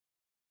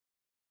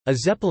A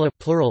zeppole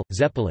plural,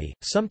 zeppole,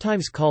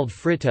 sometimes called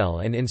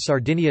frittelle and in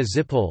Sardinia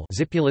zippole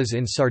zippulas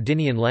in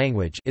Sardinian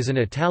language is an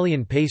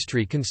Italian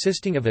pastry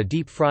consisting of a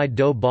deep-fried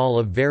dough ball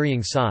of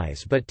varying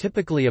size but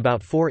typically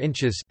about 4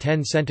 inches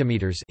 10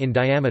 centimeters in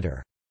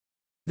diameter.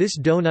 This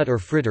donut or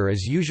fritter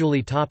is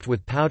usually topped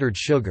with powdered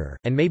sugar,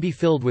 and may be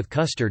filled with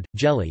custard,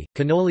 jelly,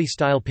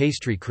 cannoli-style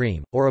pastry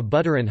cream, or a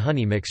butter and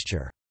honey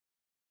mixture.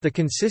 The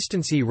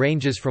consistency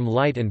ranges from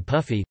light and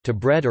puffy, to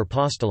bread or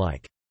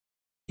pasta-like.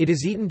 It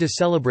is eaten to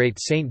celebrate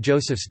St.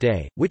 Joseph's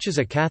Day, which is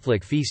a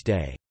Catholic feast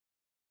day.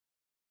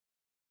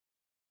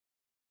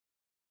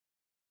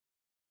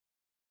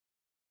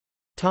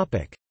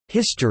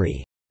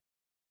 History.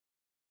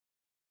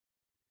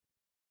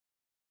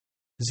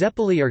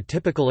 Zeppole are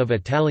typical of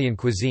Italian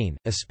cuisine,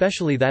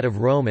 especially that of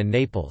Rome and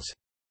Naples.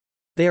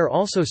 They are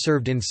also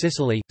served in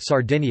Sicily,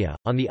 Sardinia,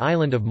 on the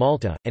island of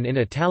Malta, and in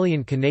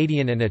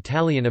Italian-Canadian and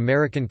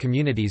Italian-American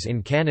communities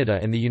in Canada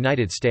and the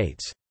United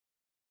States.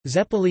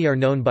 Zeppole are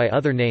known by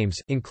other names,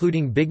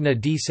 including Bigna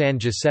di San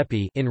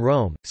Giuseppe in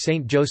Rome,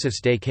 St.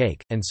 Joseph's Day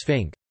cake, and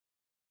Sphynx.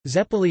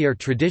 Zeppole are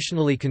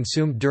traditionally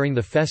consumed during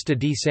the Festa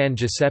di San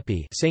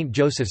Giuseppe, St.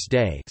 Joseph's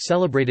Day,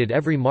 celebrated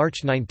every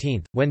March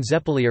 19, when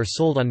zeppole are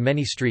sold on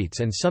many streets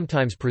and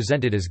sometimes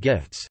presented as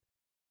gifts.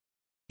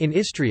 In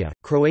Istria,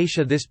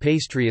 Croatia, this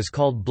pastry is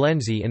called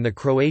blenzi in the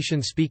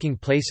Croatian-speaking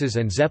places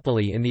and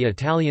zeppole in the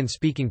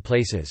Italian-speaking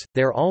places.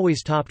 They are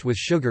always topped with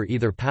sugar,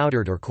 either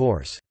powdered or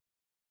coarse.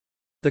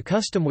 The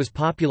custom was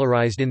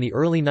popularized in the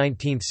early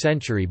 19th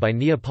century by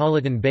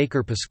Neapolitan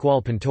baker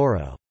Pasquale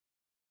Pintoro.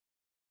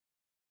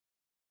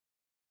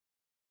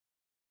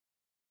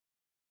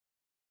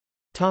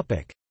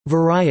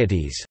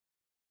 Varieties.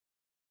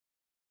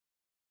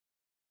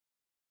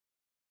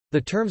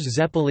 The terms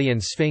zeppole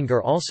and Sphynx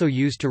are also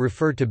used to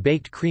refer to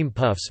baked cream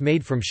puffs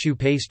made from choux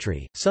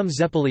pastry. Some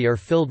zeppole are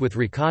filled with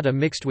ricotta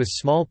mixed with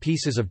small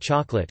pieces of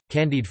chocolate,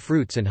 candied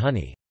fruits and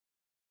honey.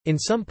 In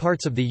some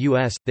parts of the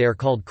U.S., they are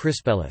called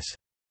crispellas.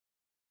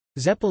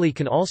 Zeppole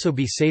can also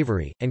be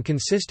savory, and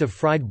consist of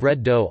fried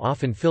bread dough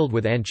often filled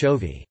with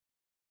anchovy.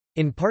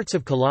 In parts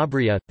of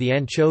Calabria, the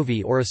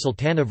anchovy or a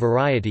sultana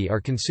variety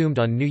are consumed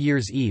on New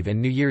Year's Eve and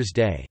New Year's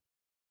Day.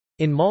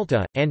 In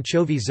Malta,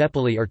 anchovy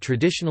zeppole are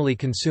traditionally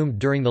consumed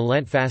during the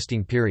Lent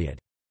fasting period.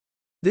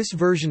 This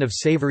version of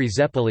savory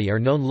zeppole are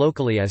known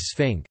locally as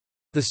Sphynx.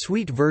 The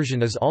sweet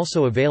version is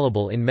also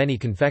available in many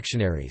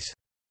confectionaries.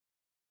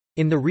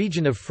 In the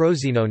region of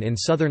Frosinone in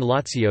southern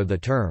Lazio, the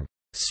term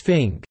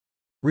Sphynx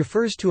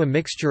refers to a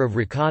mixture of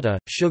ricotta,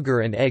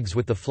 sugar and eggs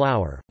with the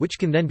flour, which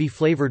can then be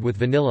flavored with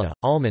vanilla,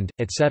 almond,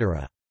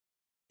 etc.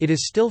 It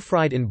is still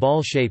fried in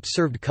ball shape,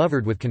 served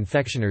covered with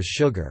confectioner's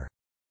sugar.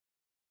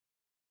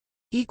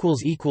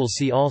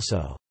 See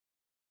also